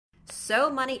So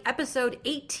Money, episode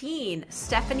 18,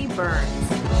 Stephanie Burns.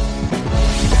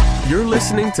 You're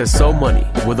listening to So Money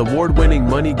with award-winning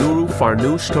money guru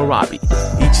Farnoosh Torabi.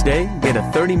 Each day, get a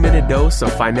 30-minute dose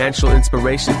of financial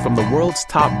inspiration from the world's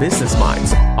top business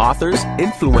minds, authors,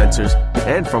 influencers,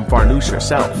 and from Farnoosh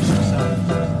herself.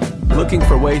 Looking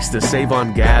for ways to save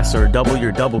on gas or double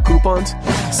your double coupons?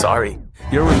 Sorry,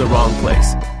 you're in the wrong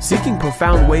place. Seeking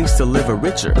profound ways to live a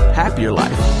richer, happier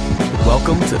life.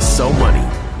 Welcome to So Money.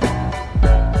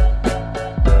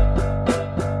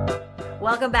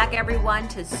 Welcome back, everyone,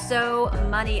 to So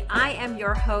Money. I am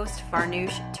your host,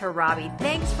 Farnoosh Torabi.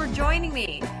 Thanks for joining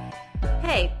me.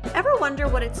 Hey, ever wonder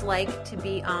what it's like to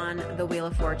be on the Wheel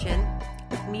of Fortune?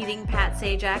 Meeting Pat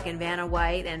Sajak and Vanna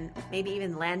White and maybe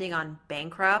even landing on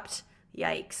Bankrupt?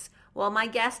 Yikes. Well, my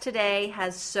guest today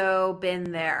has so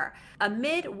been there. A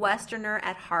Midwesterner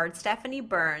at heart, Stephanie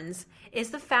Burns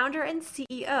is the founder and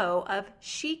CEO of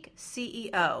Chic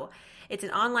CEO. It's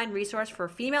an online resource for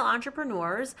female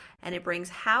entrepreneurs, and it brings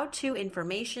how-to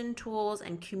information, tools,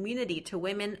 and community to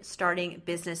women starting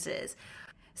businesses.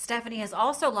 Stephanie has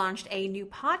also launched a new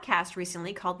podcast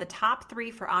recently called The Top 3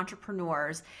 for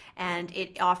Entrepreneurs, and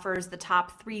it offers the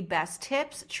top 3 best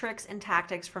tips, tricks, and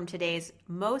tactics from today's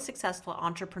most successful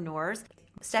entrepreneurs.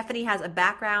 Stephanie has a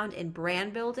background in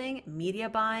brand building, media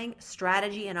buying,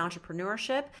 strategy, and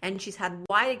entrepreneurship, and she's had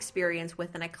wide experience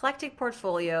with an eclectic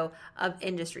portfolio of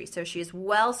industries, so she is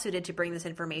well suited to bring this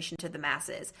information to the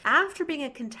masses. After being a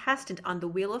contestant on the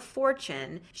Wheel of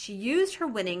Fortune, she used her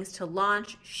winnings to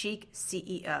launch Chic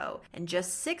CEO, and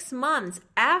just 6 months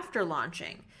after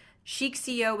launching, Chic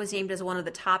CEO was named as one of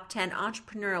the top 10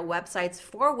 entrepreneurial websites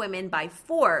for women by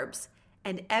Forbes,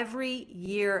 and every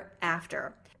year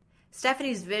after.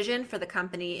 Stephanie's vision for the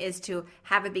company is to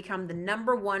have it become the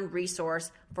 #1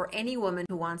 resource for any woman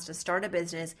who wants to start a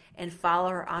business and follow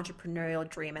her entrepreneurial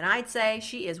dream. And I'd say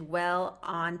she is well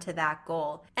on to that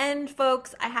goal. And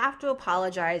folks, I have to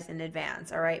apologize in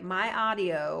advance, all right? My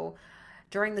audio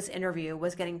during this interview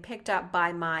was getting picked up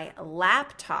by my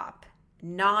laptop,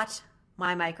 not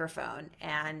my microphone.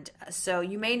 And so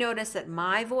you may notice that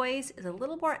my voice is a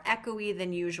little more echoey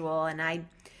than usual, and I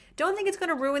don't think it's going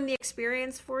to ruin the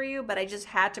experience for you, but I just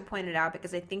had to point it out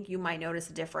because I think you might notice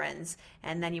a difference,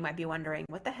 and then you might be wondering,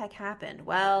 what the heck happened?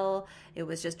 Well, it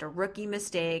was just a rookie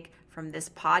mistake from this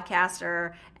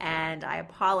podcaster, and I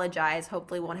apologize.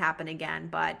 Hopefully it won't happen again,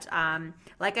 but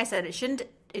like I said, it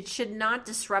should not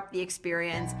disrupt the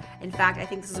experience. In fact, I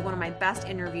think this is one of my best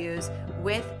interviews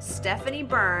with Stephanie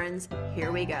Burns.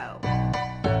 Here we go.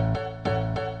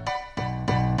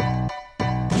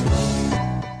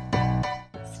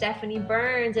 Stephanie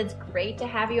Burns, it's great to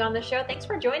have you on the show. Thanks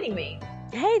for joining me.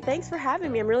 Hey, thanks for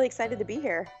having me. I'm really excited to be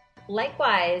here.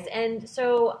 Likewise. And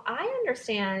so I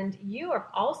understand you have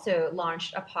also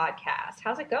launched a podcast.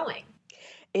 How's it going?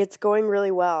 It's going really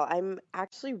well. I'm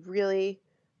actually really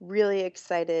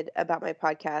excited about my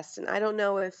podcast. And I don't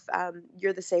know if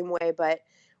you're the same way, but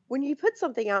when you put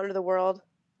something out into the world,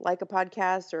 like a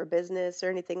podcast or a business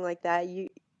or anything like that,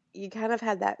 you kind of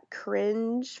had that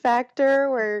cringe factor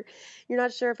where you're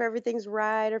not sure if everything's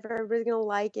right or if everybody's going to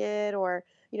like it, or,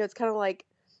 it's kind of like,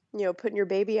 putting your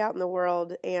baby out in the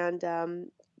world. And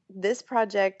this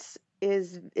project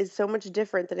is so much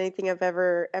different than anything I've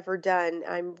ever done.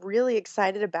 I'm really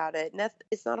excited about it. And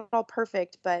it's not all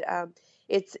perfect, but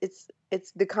it's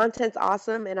the content's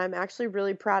awesome, and I'm actually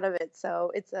really proud of it.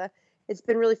 So it's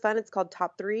been really fun. It's called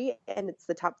Top 3, and it's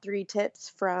the top 3 tips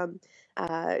from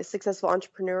successful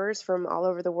entrepreneurs from all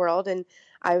over the world. And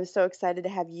I was so excited to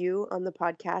have you on the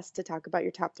podcast to talk about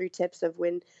your top 3 tips of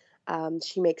when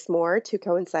she makes more, to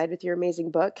coincide with your amazing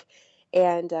book.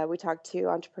 And we talked to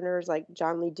entrepreneurs like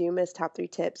John Lee Dumas, top 3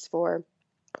 tips for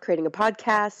creating a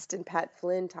podcast, and Pat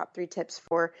Flynn, top 3 tips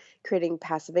for creating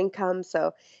passive income.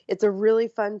 So it's a really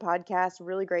fun podcast,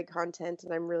 really great content,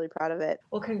 and I'm really proud of it.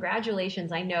 Well,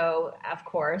 congratulations. I know, of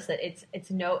course, that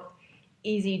it's no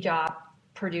easy job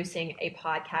producing a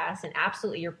podcast, and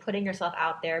absolutely you're putting yourself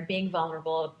out there, being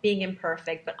vulnerable, being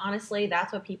imperfect, but honestly,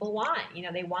 that's what people want.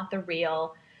 They want the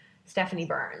real Stephanie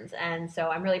Burns. And so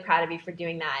I'm really proud of you for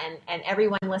doing that. And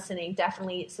everyone listening,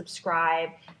 definitely subscribe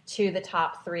to the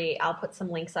top 3. I'll put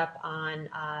some links up on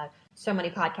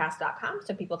SoMoneyPodcast.com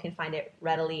so people can find it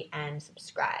readily and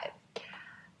subscribe.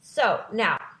 So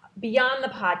now, beyond the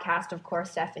podcast, of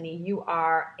course, Stephanie, you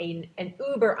are an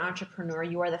uber entrepreneur.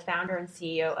 You are the founder and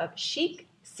CEO of ChicCEO.com,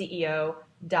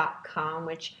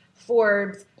 which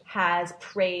Forbes has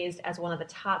praised as one of the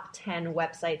top 10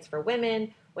 websites for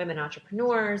women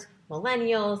entrepreneurs,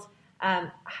 millennials.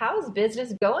 How's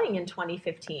business going in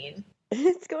 2015?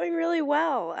 It's going really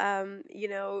well.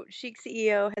 Chic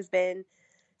CEO has been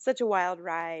such a wild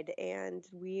ride. And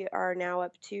we are now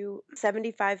up to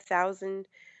 75,000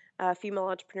 female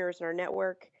entrepreneurs in our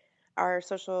network. Our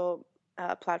social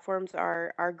platforms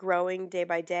are growing day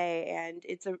by day, and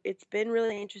it's been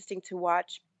really interesting to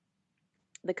watch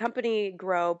the company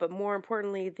grow, but more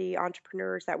importantly, the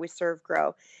entrepreneurs that we serve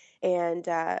grow. And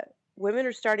women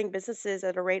are starting businesses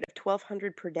at a rate of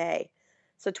 1,200 per day.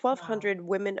 So Wow. 1,200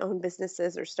 women-owned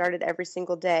businesses are started every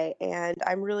single day, and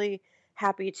I'm really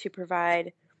happy to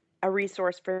provide a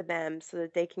resource for them so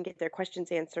that they can get their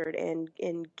questions answered and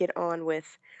get on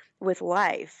with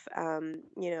life.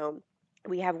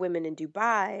 We have women in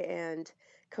Dubai and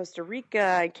Costa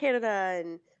Rica and Canada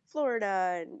and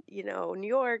Florida and New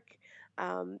York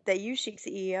that use Chic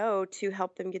CEO to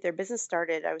help them get their business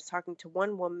started. I was talking to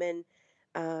one woman.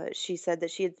 She said that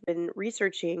she had been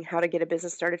researching how to get a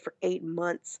business started for 8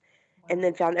 months and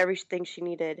then Wow. found everything she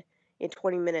needed in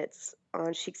 20 minutes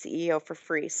on Chic CEO for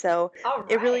free. So All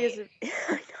it really right. is,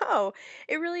 I know,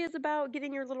 it really is about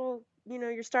getting your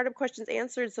your startup questions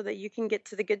answered so that you can get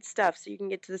to the good stuff, so you can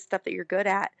get to the stuff that you're good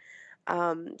at.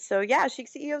 So yeah, Chic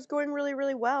CEO is going really,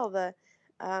 really well.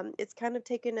 It's kind of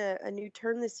taken a new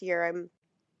turn this year.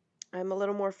 I'm a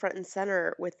little more front and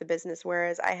center with the business,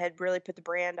 whereas I had really put the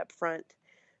brand up front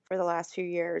for the last few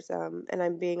years. And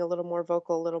I'm being a little more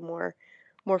vocal, a little more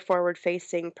forward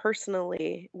facing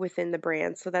personally within the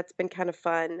brand. So that's been kind of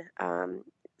fun,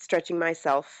 stretching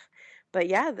myself. But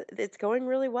yeah, it's going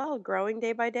really well, growing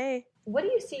day by day. What do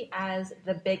you see as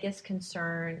the biggest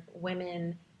concern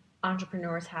women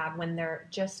entrepreneurs have when they're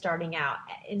just starting out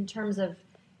in terms of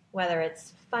whether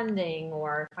it's funding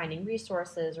or finding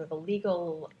resources or the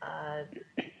legal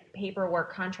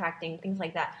paperwork, contracting, things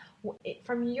like that?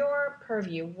 From your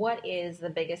purview, what is the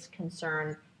biggest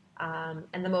concern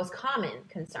and the most common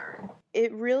concern?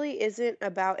 It really isn't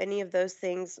about any of those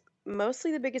things.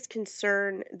 Mostly the biggest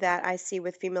concern that I see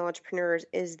with female entrepreneurs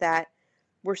is that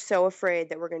we're so afraid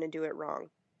that we're going to do it wrong,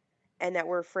 and that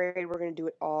we're afraid we're going to do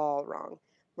it all wrong.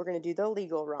 We're going to do the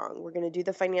legal wrong. We're going to do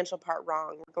the financial part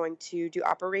wrong. We're going to do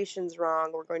operations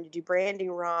wrong. We're going to do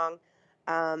branding wrong.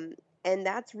 Um, and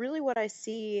that's really what I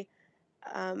see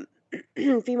um,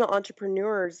 female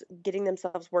entrepreneurs getting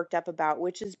themselves worked up about,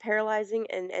 which is paralyzing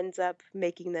and ends up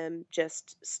making them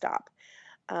just stop.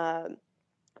 Um,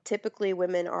 Typically,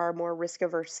 women are more risk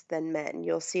averse than men.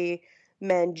 You'll see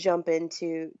men jump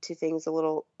into things a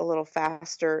little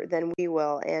faster than we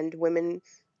will, and women,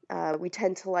 we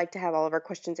tend to like to have all of our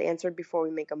questions answered before we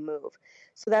make a move.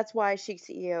 So that's why Chic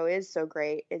CEO is so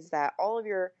great, is that all of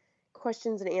your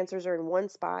questions and answers are in one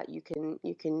spot. You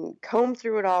can comb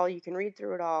through it all, you can read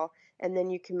through it all, and then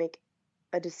you can make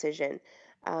a decision.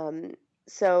 Um,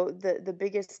 so the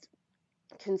biggest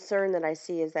concern that I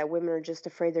see is that women are just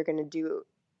afraid they're going to do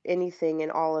anything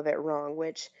and all of it wrong,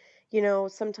 which,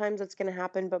 sometimes it's going to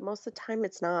happen, but most of the time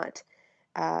it's not.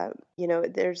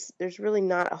 There's really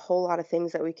not a whole lot of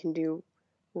things that we can do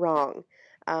wrong.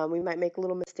 We might make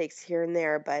little mistakes here and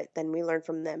there, but then we learn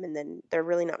from them, and then they're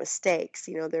really not mistakes.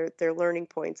 They're learning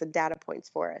points and data points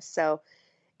for us. So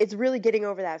it's really getting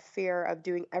over that fear of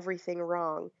doing everything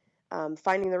wrong,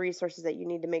 finding the resources that you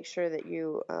need to make sure that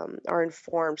you are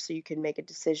informed so you can make a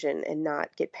decision and not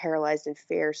get paralyzed in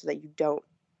fear so that you don't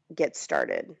get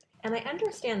started. And I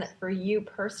understand that for you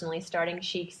personally, starting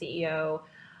Chic CEO,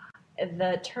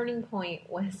 the turning point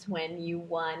was when you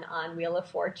won on Wheel of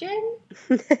Fortune.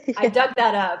 I Yeah. dug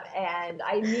that up and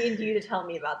I need you to tell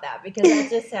me about that because that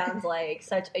just sounds like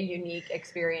such a unique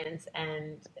experience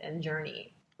and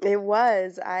journey. It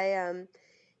was.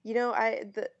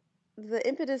 The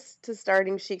impetus to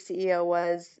starting Chic CEO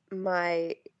was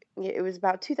it was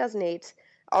about 2008.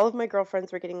 All of my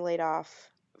girlfriends were getting laid off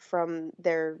from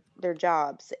their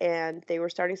jobs, and they were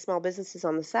starting small businesses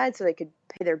on the side so they could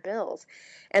pay their bills.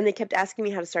 And they kept asking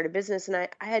me how to start a business, and I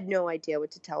had no idea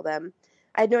what to tell them.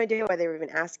 I had no idea why they were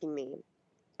even asking me.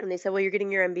 And they said, "Well, you're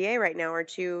getting your MBA right now.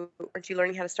 Aren't you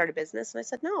learning how to start a business?" And I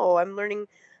said, "No, I'm learning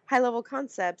high level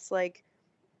concepts like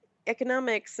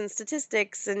economics and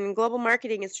statistics and global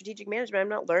marketing and strategic management. I'm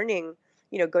not learning,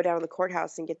 go down to the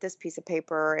courthouse and get this piece of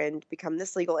paper and become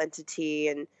this legal entity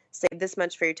and save this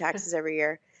much for your taxes every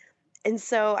year." And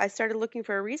so I started looking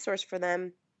for a resource for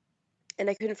them, and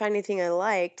I couldn't find anything I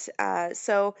liked.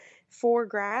 So for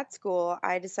grad school,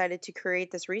 I decided to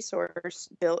create this resource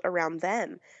built around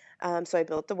them. So I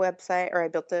built the website, or I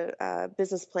built the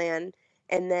business plan.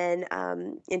 And then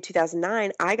in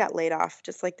 2009, I got laid off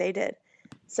just like they did.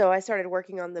 So I started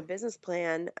working on the business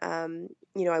plan.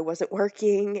 I wasn't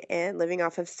working and living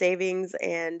off of savings,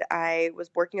 and I was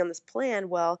working on this plan.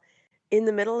 Well, in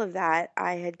the middle of that,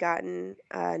 I had gotten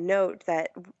a note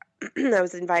that I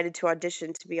was invited to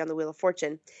audition to be on the Wheel of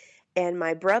Fortune. And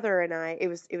my brother and I, it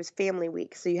was family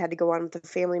week, so you had to go on with a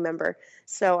family member.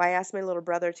 So I asked my little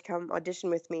brother to come audition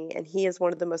with me, and he is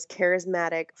one of the most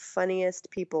charismatic, funniest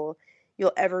people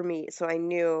you'll ever meet. So I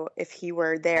knew if he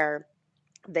were there,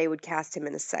 they would cast him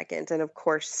in a second, and of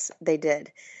course they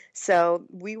did. So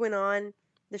we went on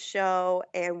the show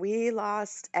and we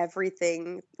lost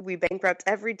everything. We bankrupt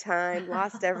every time,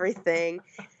 lost everything.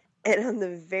 And on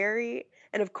the very,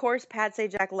 and of course, Pat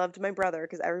Sajak loved my brother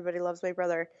because everybody loves my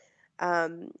brother.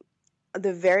 Um,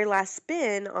 the very last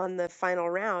spin on the final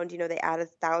round, they add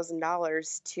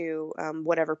 $1,000 to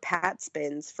whatever Pat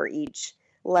spins for each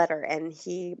letter. And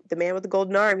the man with the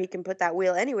golden arm, he can put that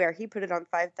wheel anywhere. He put it on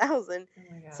 5,000. Oh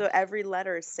my gosh. So every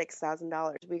letter is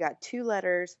 $6,000. We got 2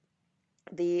 letters.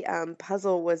 The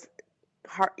puzzle was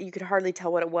hard. You could hardly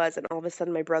tell what it was. And all of a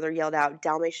sudden, my brother yelled out,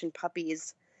 "Dalmatian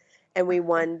puppies." And we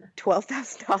won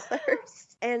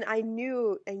 $12,000. And I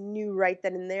knew right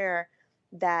then and there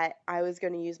that I was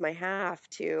going to use my half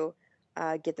to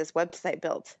get this website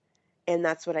built. And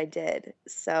that's what I did.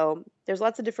 So there's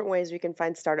lots of different ways we can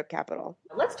find startup capital.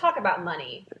 Let's talk about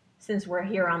money since we're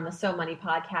here on the So Money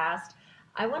podcast.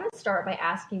 I want to start by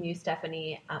asking you,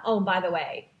 Stephanie. By the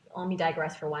way, let me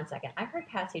digress for 1 second. I heard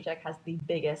Pat Sajak has the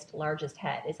largest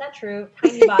head. Is that true?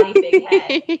 Tiny body, big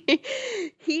head.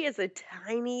 He is a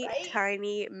tiny, Right?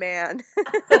 tiny man.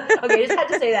 Okay, I just had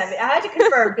to say that. I had to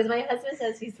confirm because my husband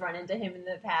says he's run into him in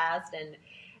the past,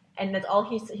 and that's all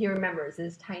he remembers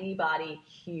is tiny body,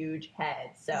 huge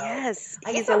head. So Yes,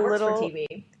 I guess he's that a works little. for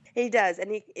TV. He does,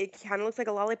 and it kind of looks like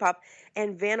a lollipop.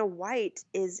 And Vanna White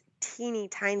is teeny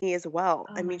tiny as well.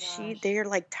 Oh I my mean, gosh. they're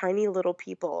like tiny little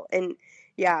people. And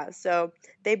yeah, so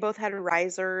they both had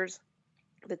risers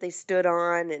that they stood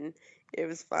on, and it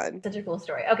was fun. Such a cool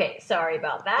story. Okay, sorry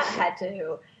about that. I had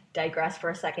to digress for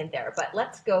a second there, but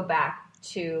let's go back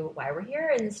to why we're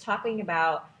here and it's talking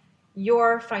about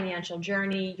your financial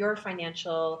journey, your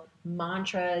financial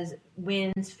mantras,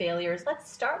 wins, failures. Let's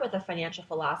start with a financial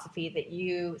philosophy that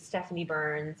you, Stephanie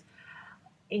Burns,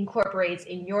 incorporates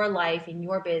in your life, in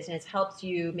your business, helps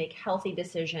you make healthy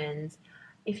decisions.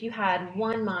 If you had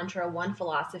one mantra, one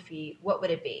philosophy, what would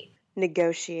it be?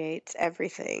 Negotiate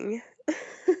everything.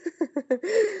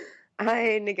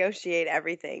 I negotiate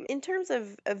everything. In terms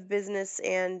of business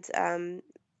and,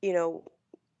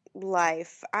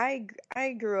 life, I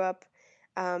grew up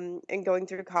and going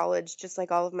through college, just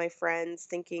like all of my friends,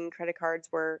 thinking credit cards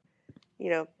were,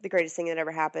 the greatest thing that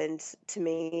ever happened to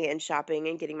me, and shopping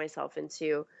and getting myself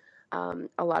into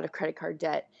a lot of credit card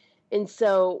debt. And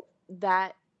so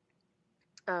that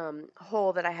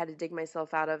hole that I had to dig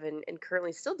myself out of, and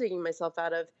currently still digging myself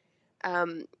out of,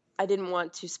 I didn't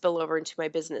want to spill over into my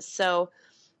business. So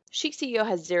Chic CEO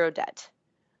has zero debt.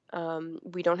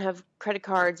 We don't have credit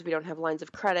cards. We don't have lines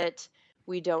of credit.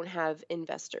 We don't have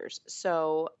investors.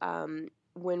 So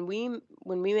when we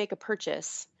make a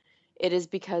purchase, it is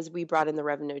because we brought in the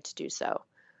revenue to do so.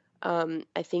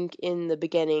 I think in the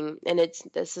beginning, and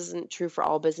this isn't true for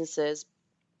all businesses,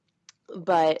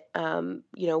 but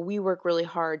we work really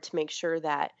hard to make sure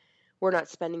that we're not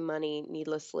spending money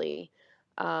needlessly.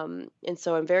 And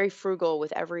so I'm very frugal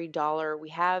with every dollar we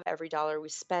have, every dollar we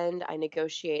spend. I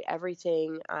negotiate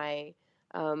everything. I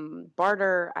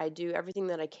barter. I do everything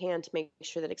that I can to make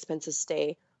sure that expenses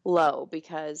stay low,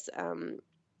 because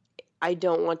I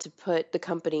don't want to put the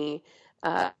company,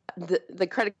 the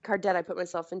credit card debt I put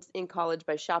myself in college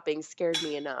by shopping scared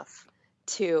me enough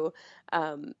to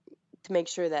make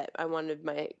sure that I wanted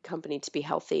my company to be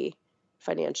healthy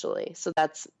financially. So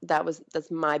that's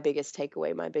my biggest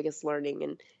takeaway, my biggest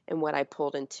learning, and what I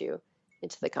pulled into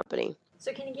the company.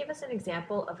 So can you give us an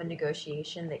example of a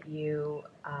negotiation that you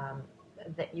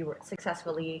were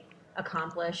successfully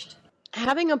accomplished?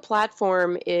 Having a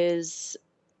platform is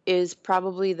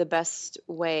probably the best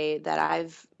way that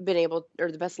I've been able,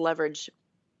 or the best leverage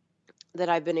that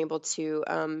I've been able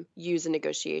to use in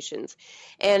negotiations.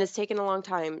 And it's taken a long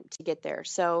time to get there.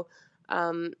 So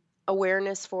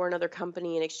awareness for another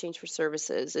company in exchange for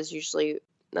services is usually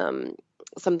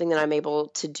something that I'm able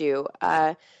to do.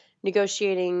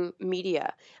 Negotiating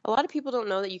media. A lot of people don't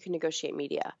know that you can negotiate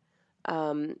media.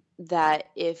 That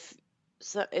if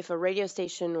a radio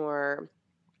station or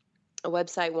a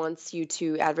website wants you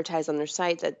to advertise on their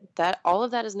site, that all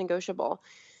of that is negotiable.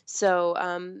 So,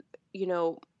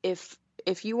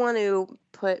 if you want to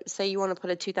put a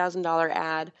 $2,000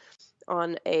 ad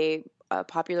on a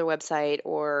popular website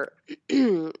or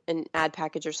an ad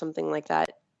package or something like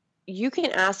that, you can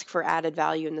ask for added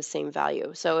value in the same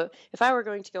value. So if I were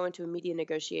going to go into a media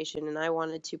negotiation and I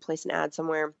wanted to place an ad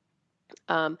somewhere,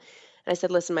 and I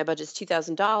said, listen, my budget's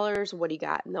 $2,000. What do you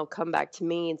got? And they'll come back to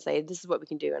me and say, this is what we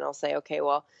can do. And I'll say, okay,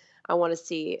 well, I want to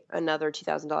see another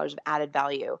 $2,000 of added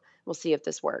value. We'll see if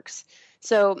this works.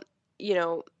 So,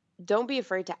 don't be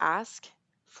afraid to ask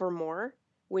for more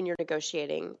when you're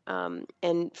negotiating.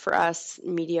 And for us,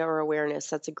 media or awareness,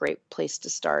 that's a great place to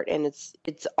start. And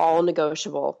it's all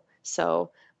negotiable.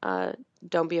 So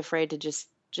don't be afraid to just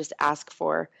ask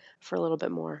for a little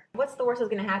bit more. What's the worst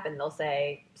that's going to happen? They'll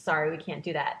say, sorry, we can't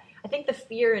do that. I think the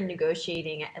fear in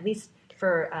negotiating, at least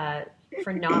for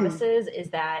novices, is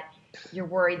that you're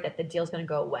worried that the deal's going to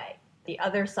go away. The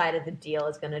other side of the deal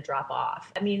is going to drop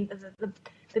off. I mean,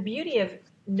 the beauty of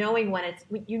knowing when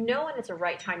it's a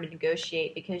right time to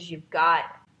negotiate because you've got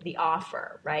the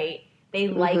offer, right? They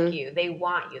like you, they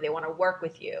want to work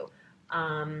with you.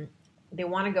 They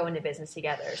want to go into business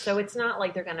together. So it's not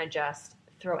like they're going to just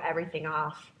throw everything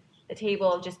off the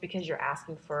table just because you're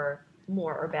asking for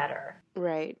more or better.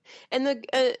 Right. And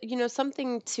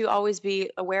something to always be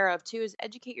aware of too is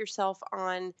educate yourself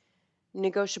on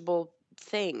negotiable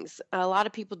things. A lot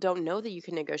of people don't know that you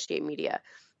can negotiate media.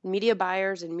 Media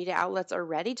buyers and media outlets are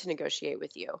ready to negotiate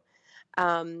with you.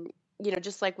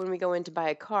 Just like when we go in to buy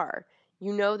a car,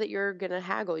 you know that you're going to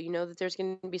haggle. You know that there's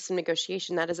going to be some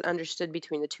negotiation that is understood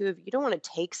between the two of you. You don't want to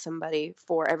take somebody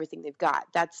for everything they've got.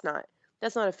 That's not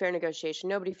a fair negotiation.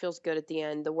 Nobody feels good at the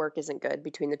end. The work isn't good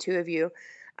between the two of you.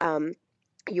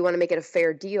 You want to make it a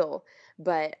fair deal,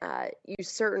 but you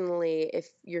certainly, if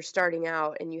you're starting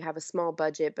out and you have a small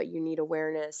budget, but you need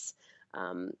awareness,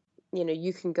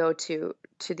 you can go to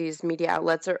these media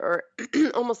outlets or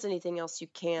almost anything else you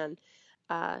can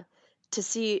to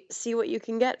see what you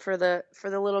can get for the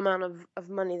little amount of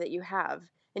money that you have.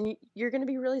 And you're going to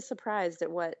be really surprised at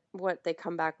what they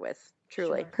come back with,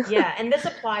 truly. Sure. Yeah, and this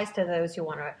applies to those who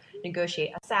want to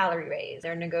negotiate a salary raise.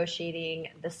 They're negotiating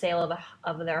the sale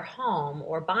of their home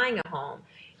or buying a home.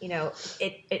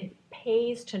 It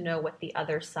pays to know what the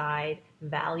other side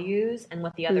values and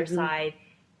what the other side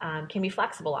can be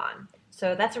flexible on.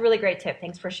 So that's a really great tip.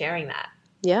 Thanks for sharing that.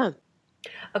 Yeah.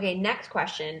 Okay, next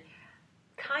question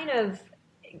kind of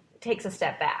takes a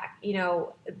step back.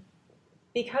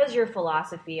 Because your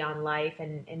philosophy on life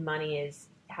and money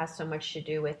has so much to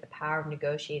do with the power of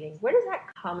negotiating, where does that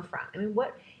come from? I mean,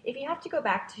 what if you have to go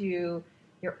back to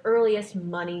your earliest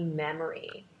money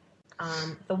memory,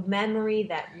 the memory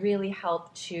that really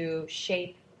helped to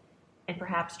shape and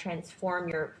perhaps transform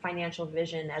your financial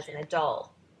vision as an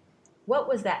adult? What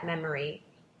was that memory,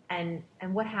 and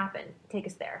what happened? Take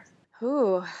us there.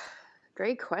 Ooh,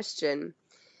 great question.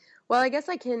 Well, I guess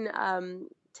I can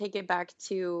take it back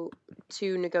to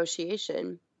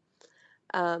negotiation,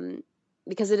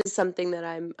 because it is something that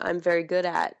I'm very good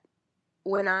at.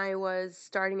 When I was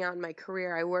starting out in my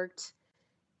career, I worked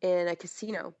in a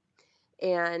casino,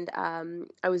 and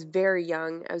I was very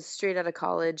young. I was straight out of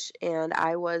college, and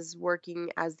I was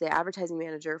working as the advertising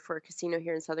manager for a casino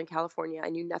here in Southern California. I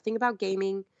knew nothing about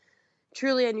gaming.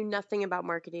 Truly, I knew nothing about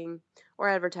marketing or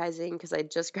advertising because I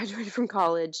just graduated from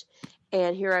college,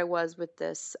 and here I was with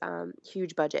this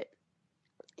huge budget.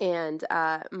 And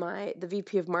the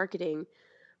VP of marketing,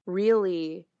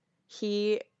 really,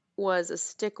 he was a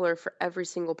stickler for every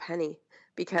single penny,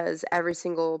 because every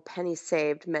single penny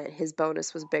saved meant his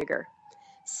bonus was bigger.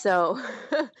 So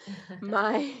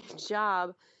my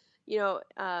job,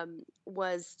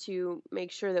 was to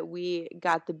make sure that we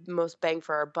got the most bang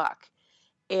for our buck.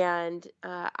 And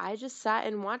I just sat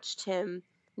and watched him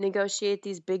negotiate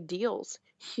these big deals,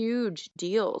 huge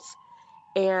deals,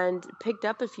 and picked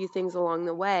up a few things along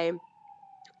the way.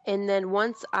 And then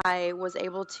once I was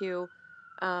able to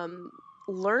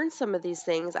learn some of these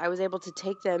things, I was able to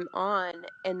take them on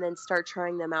and then start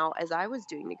trying them out as I was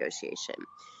doing negotiation.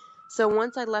 So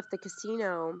once I left the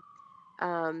casino,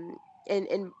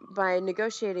 and by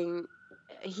negotiating,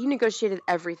 he negotiated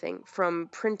everything from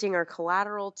printing our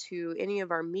collateral to any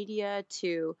of our media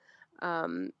to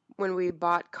when we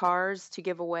bought cars to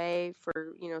give away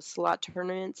for, slot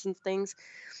tournaments and things.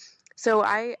 So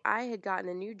I had gotten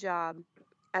a new job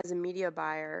as a media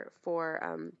buyer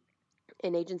for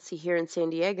an agency here in San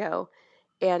Diego,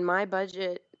 and my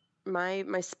budget, my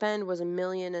spend was $1.2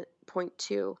 million,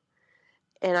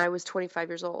 and I was 25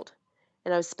 years old.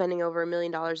 And I was spending over $1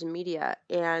 million in media.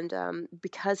 And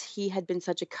because he had been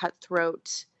such a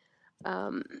cutthroat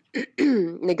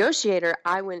negotiator,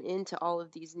 I went into all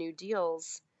of these new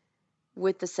deals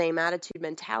with the same attitude,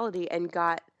 mentality, and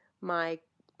got my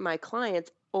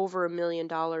clients over $1 million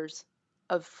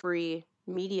of free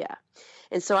media.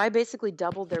 And so I basically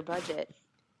doubled their budget,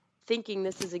 thinking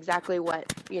this is exactly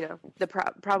what,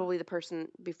 probably the person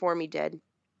before me did.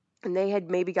 And they had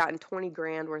maybe gotten 20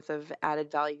 grand worth of added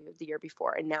value the year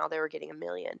before, and now they were getting $1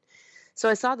 million. So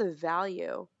I saw the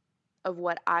value of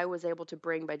what I was able to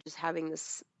bring by just having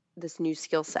this this new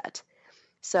skill set.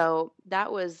 So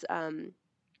that was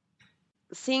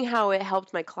seeing how it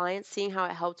helped my clients, seeing how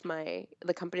it helped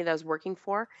the company that I was working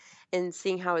for, and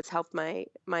seeing how it's helped my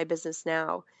business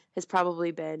now has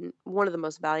probably been one of the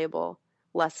most valuable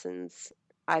lessons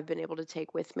I've been able to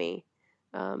take with me,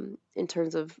 in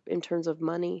terms of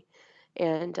money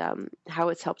and how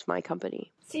it's helped my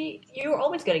company. See, you were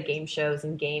always good at game shows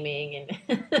and gaming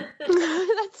and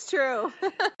That's true.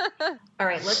 All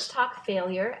right, let's talk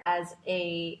failure. As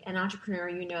an entrepreneur,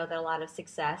 you know that a lot of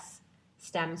success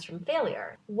stems from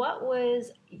failure. What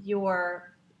was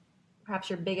perhaps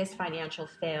your biggest financial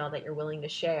fail that you're willing to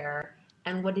share,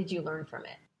 and what did you learn from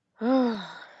it?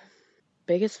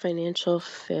 Biggest financial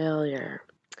failure.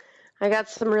 I got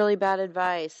some really bad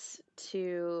advice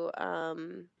to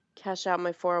cash out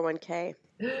my 401k.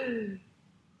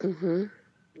 Mm-hmm.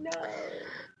 No.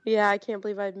 Yeah, I can't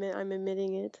believe I'm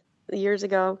admitting it. Years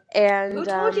ago. And who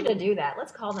told you to do that?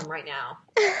 Let's call them right now.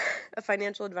 A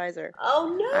financial advisor.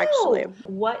 Oh no! Actually,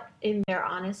 what in their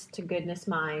honest to goodness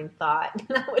mind thought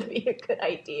that would be a good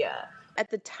idea? At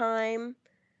the time,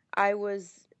 I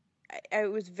was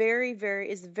very, very,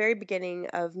 it's the very beginning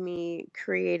of me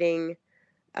creating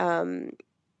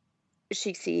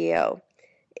Chic CEO.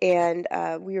 And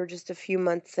we were just a few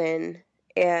months in,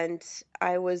 and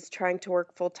I was trying to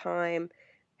work full time,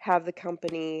 have the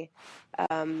company.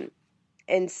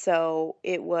 And so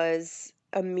it was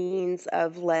a means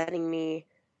of letting me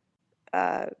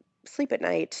sleep at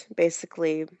night,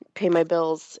 basically, pay my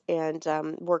bills and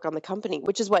work on the company,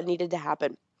 which is what needed to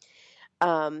happen.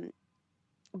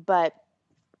 But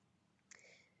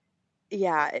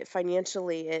yeah,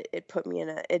 financially, it put me in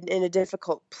a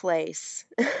difficult place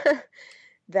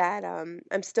that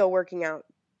I'm still working out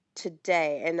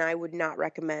today, and I would not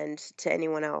recommend to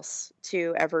anyone else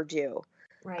to ever do.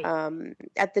 Right.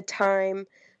 At the time,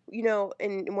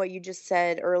 and what you just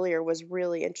said earlier was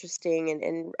really interesting,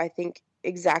 and I think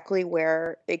exactly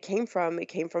where it came from. It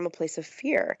came from a place of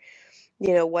fear.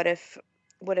 What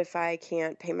if I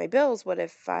can't pay my bills? What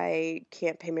if I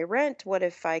can't pay my rent? What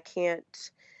if I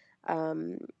can't,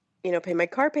 pay my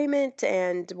car payment?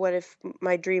 And what if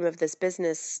my dream of this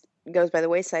business goes by the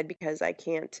wayside because I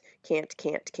can't.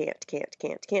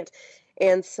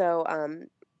 And so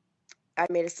I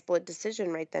made a split decision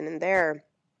right then and there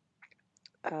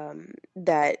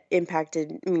that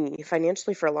impacted me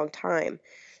financially for a long time.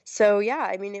 So yeah,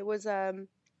 I mean, it was a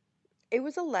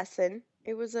lesson.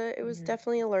 It was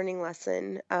definitely a learning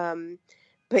lesson.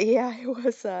 But yeah, it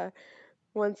was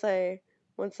once I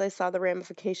saw the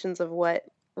ramifications of what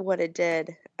it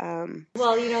did.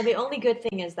 Well, the only good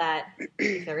thing is that,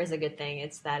 if there is a good thing,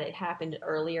 it's that it happened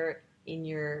earlier in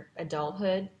your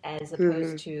adulthood as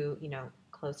opposed to,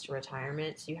 close to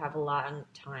retirement. So you have a long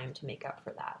time to make up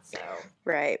for that. So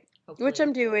right. Hopefully. Which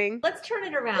I'm doing. Let's turn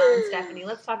it around, Stephanie.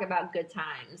 Let's talk about good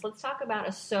times. Let's talk about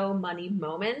a so money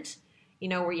moment,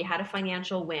 where you had a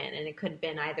financial win, and it could have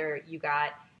been either you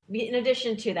got, in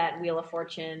addition to that Wheel of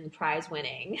Fortune prize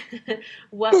winning,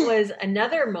 what was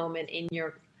another moment in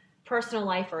your personal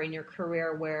life or in your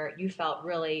career where you felt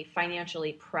really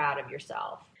financially proud of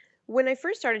yourself? When I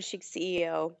first started Chic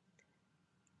CEO,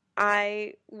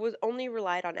 I was only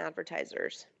relied on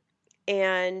advertisers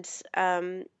and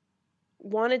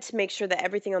wanted to make sure that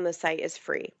everything on the site is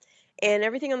free. And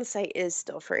everything on the site is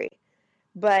still free.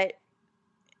 But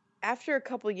after a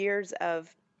couple years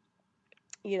of,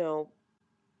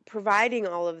 providing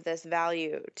all of this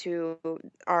value to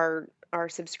our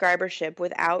subscribership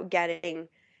without getting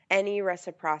any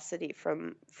reciprocity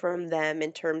from them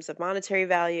in terms of monetary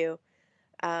value,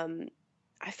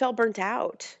 I felt burnt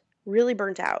out, really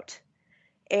burnt out.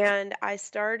 And I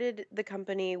started the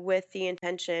company with the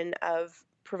intention of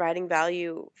providing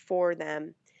value for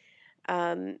them.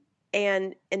 And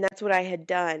that's what I had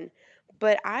done.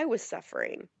 But I was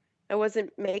suffering. I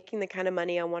wasn't making the kind of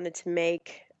money I wanted to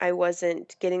make. I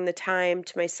wasn't getting the time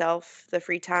to myself, the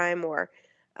free time, or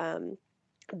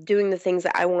doing the things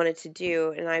that I wanted to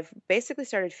do. And I've basically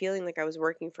started feeling like I was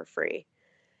working for free.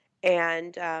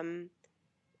 And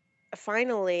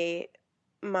finally,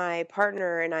 my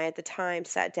partner and I at the time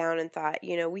sat down and thought,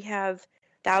 we have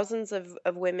thousands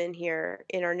of women here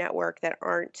in our network that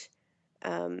aren't,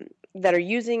 that are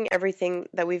using everything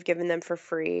that we've given them for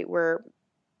free. We're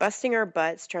busting our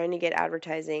butts trying to get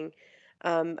advertising,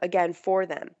 again, for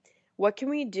them. What can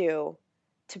we do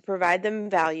to provide them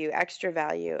value, extra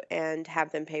value, and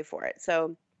have them pay for it?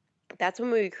 So that's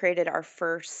when we created our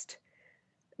first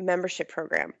membership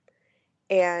program.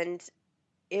 And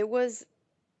it was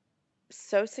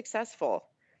so successful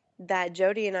that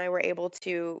Jody and I were able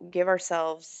to give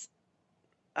ourselves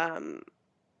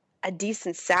a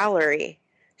decent salary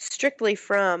strictly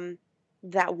from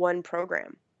that one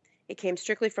program. It came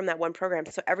strictly from that one program.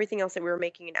 So everything else that we were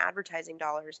making in advertising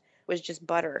dollars was just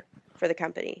butter for the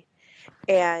company.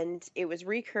 And it was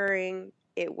recurring.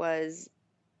 It was,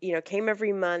 came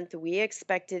every month. We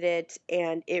expected it,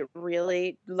 and it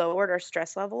really lowered our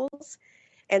stress levels,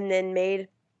 and then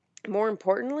more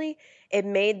importantly, it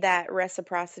made that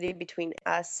reciprocity between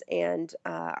us and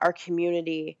our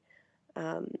community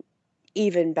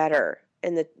even better.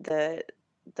 And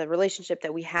the relationship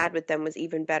that we had with them was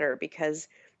even better because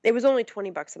it was only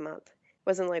 $20 a month. It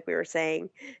wasn't like we were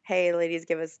saying, hey, ladies,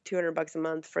 give us $200 a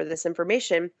month for this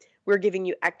information. We're giving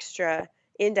you extra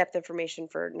in-depth information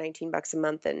for $19 a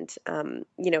month. And,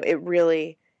 it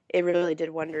really did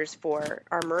wonders for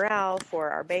our morale,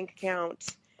 for our bank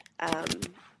account.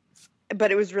 But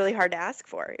it was really hard to ask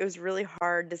for. It was a really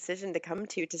hard decision to come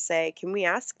to say, can we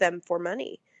ask them for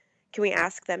money? Can we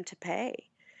ask them to pay?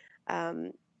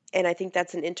 And I think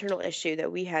that's an internal issue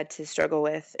that we had to struggle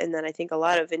with. And then I think a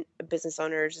lot of business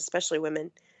owners, especially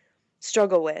women,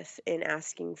 struggle with in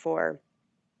asking for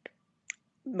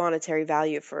monetary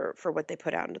value for what they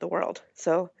put out into the world.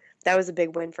 So that was a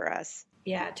big win for us.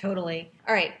 Yeah, totally.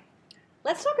 All right.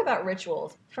 Let's talk about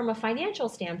rituals. From a financial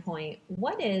standpoint,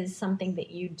 what is something that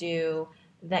you do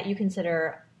that you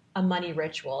consider a money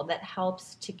ritual that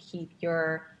helps to keep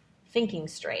your thinking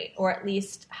straight, or at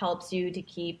least helps you to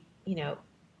keep,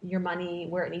 your money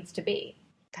where it needs to be?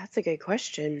 That's a good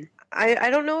question. I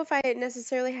don't know if I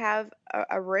necessarily have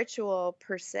a ritual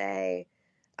per se.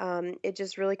 It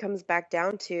just really comes back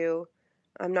down to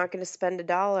I'm not going to spend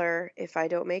 $1 if I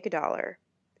don't make $1.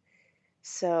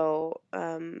 So,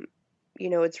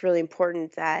 it's really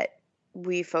important that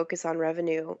we focus on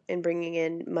revenue and bringing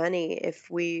in money if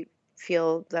we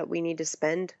feel that we need to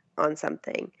spend on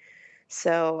something.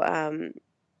 So,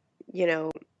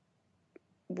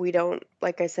 we don't,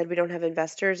 like I said, we don't have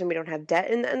investors and we don't have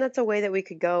debt. And that's a way that we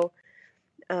could go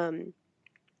and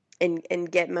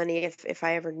get money if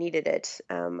I ever needed it.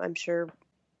 I'm sure,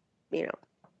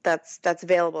 that's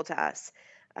available to us.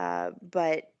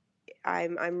 But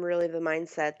I'm really the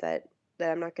mindset that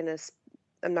I'm not going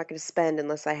to spend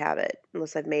unless I have it,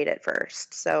 unless I've made it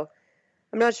first. So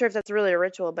I'm not sure if that's really a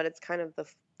ritual, but it's kind of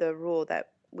the rule that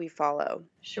we follow.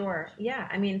 Sure. Yeah.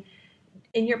 I mean,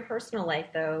 in your personal life,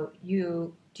 though, do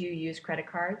you use credit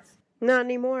cards? Not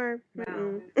anymore.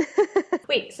 No.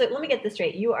 Wait, so let me get this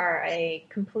straight. You are a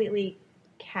completely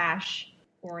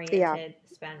cash-oriented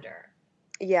spender.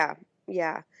 Yeah.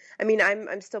 I mean,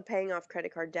 I'm still paying off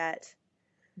credit card debt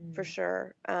for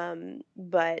sure.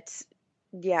 But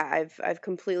yeah, I've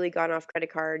completely gone off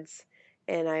credit cards,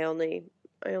 and I only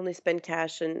spend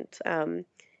cash and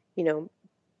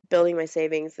building my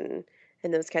savings and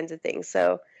those kinds of things.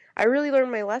 So I really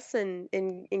learned my lesson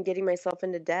in getting myself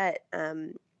into debt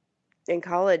in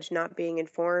college, not being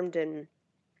informed and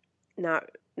not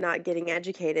getting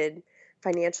educated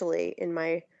financially in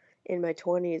my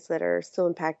 20s that are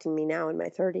still impacting me now in my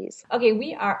 30s. Okay,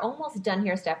 we are almost done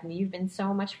here, Stephanie. You've been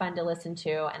so much fun to listen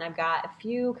to, and I've got a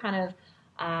few kind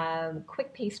of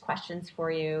quick-paced questions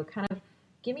for you. Kind of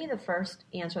give me the first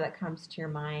answer that comes to your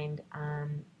mind.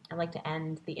 I'd like to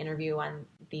end the interview on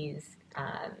these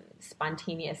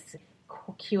spontaneous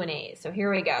Q&As. So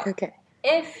here we go. Okay.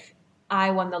 If I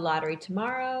won the lottery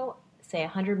tomorrow, say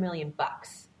 $100 million,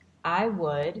 I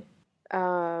would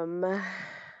buy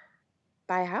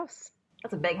a house.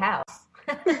 That's a big house.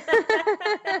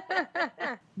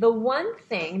 The one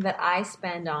thing that I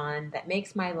spend on that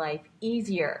makes my life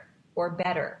easier or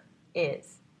better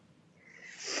is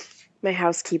my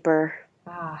housekeeper.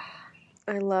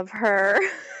 I love her.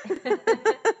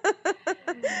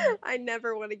 I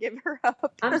never want to give her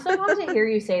up. I'm so glad to hear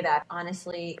you say that.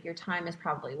 Honestly, your time is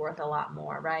probably worth a lot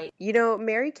more, right?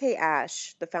 Mary Kay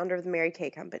Ash, the founder of the Mary Kay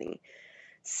Company,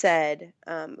 said,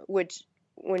 which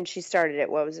when she started it,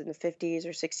 what was it, in the 50s or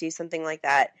 60s, something like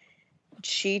that,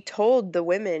 she told the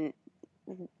women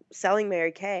selling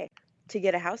Mary Kay to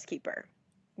get a housekeeper,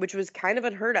 which was kind of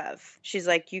unheard of. She's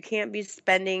like, you can't be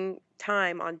spending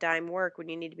time on dime work when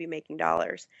you need to be making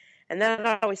dollars. And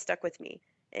that always stuck with me.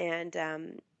 And,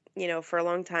 for a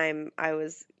long time, I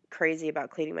was crazy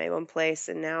about cleaning my own place.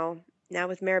 And now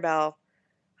with Maribel,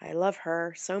 I love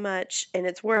her so much. And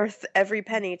it's worth every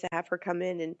penny to have her come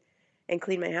in and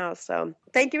clean my house. So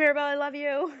thank you, Maribel. I love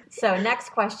you. So next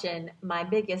question, my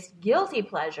biggest guilty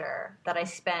pleasure that I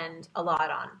spend a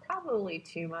lot on, probably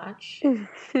too much,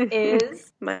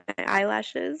 is my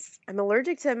eyelashes. I'm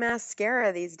allergic to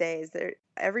mascara these days.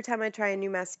 Every time I try a new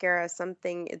mascara,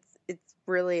 it's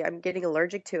really, I'm getting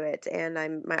allergic to it, and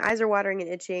my eyes are watering and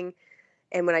itching.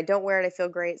 And when I don't wear it, I feel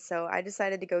great. So I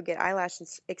decided to go get eyelash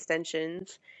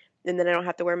extensions. and then I don't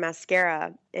have to wear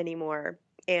mascara anymore.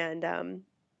 And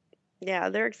yeah,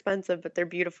 they're expensive, but they're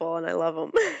beautiful, and I love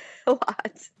them a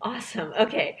lot. Awesome.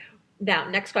 Okay. Now,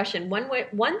 next question.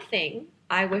 One thing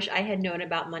I wish I had known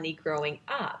about money growing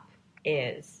up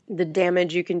is The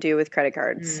damage you can do with credit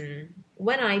cards.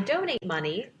 when I donate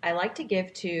money, I like to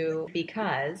give to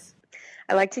because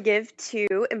I like to give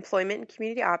to Employment and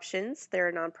Community Options. They're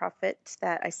a nonprofit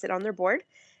that I sit on their board,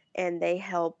 and they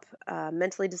help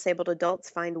mentally disabled adults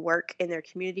find work in their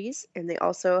communities. And they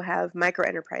also have micro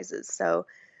enterprises. So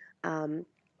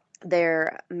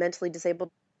their mentally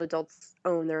disabled adults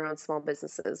own their own small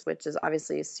businesses, which is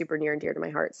obviously super near and dear to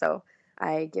my heart. So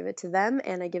I give it to them,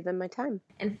 and I give them my time.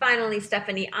 And finally,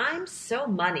 Stephanie, I'm so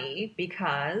money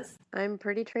because I'm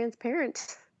pretty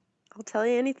transparent. I'll tell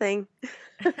you anything.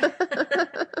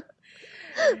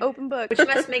 Open book. which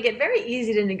must make it very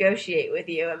easy to negotiate with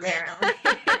you, apparently.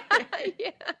 Yeah.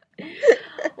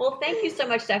 Well, thank you so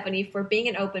much, Stephanie, for being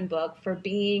an open book, for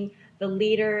being the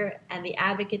leader and the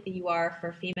advocate that you are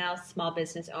for female small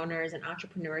business owners and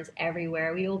entrepreneurs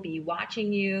everywhere. We will be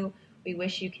watching you. We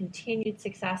wish you continued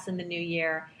success in the new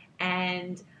year.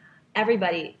 And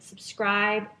everybody,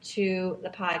 subscribe to the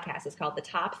podcast. It's called The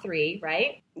Top 3,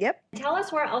 right? Yep. Tell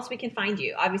us where else we can find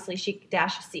you. Obviously,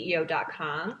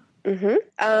 chic-ceo.com.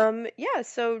 Yeah,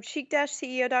 so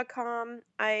chic-ceo.com.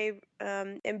 I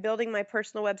am building my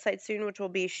personal website soon, which will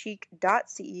be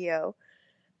chic.ceo.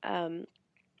 And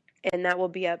that will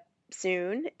be up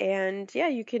soon. And yeah,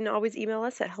 you can always email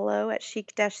us at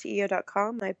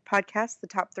hello@chic-ceo.com. My podcast, The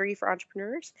Top 3 for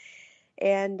Entrepreneurs.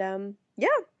 And yeah,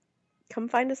 come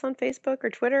find us on Facebook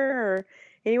or Twitter or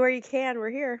anywhere you can.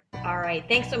 We're here. All right.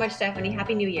 Thanks so much, Stephanie.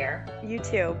 Happy New Year. You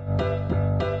too.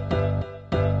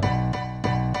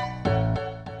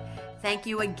 Thank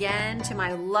you again to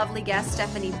my lovely guest,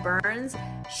 Stephanie Burns.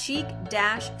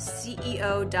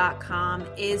 Chic-ceo.com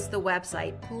is the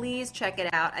website. Please check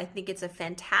it out. I think it's a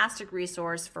fantastic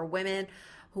resource for women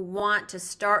who want to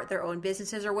start their own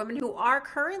businesses or women who are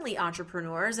currently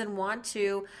entrepreneurs and want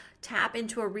to tap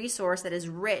into a resource that is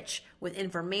rich with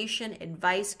information,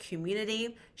 advice,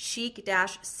 community.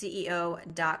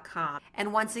 Chic-ceo.com.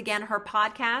 And once again, her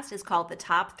podcast is called The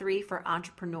Top 3 for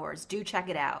Entrepreneurs. Do check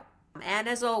it out. And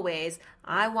as always,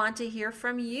 I want to hear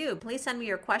from you. Please send me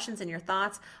your questions and your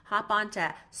thoughts. Hop on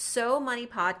to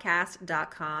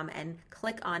SoMoneyPodcast.com and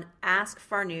click on Ask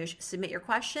Farnoosh. Submit your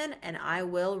question and I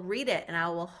will read it, and I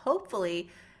will hopefully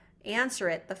answer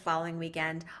it the following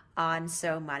weekend on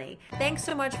So Money. Thanks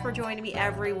so much for joining me,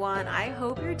 everyone. I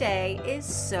hope your day is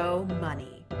so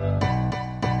money.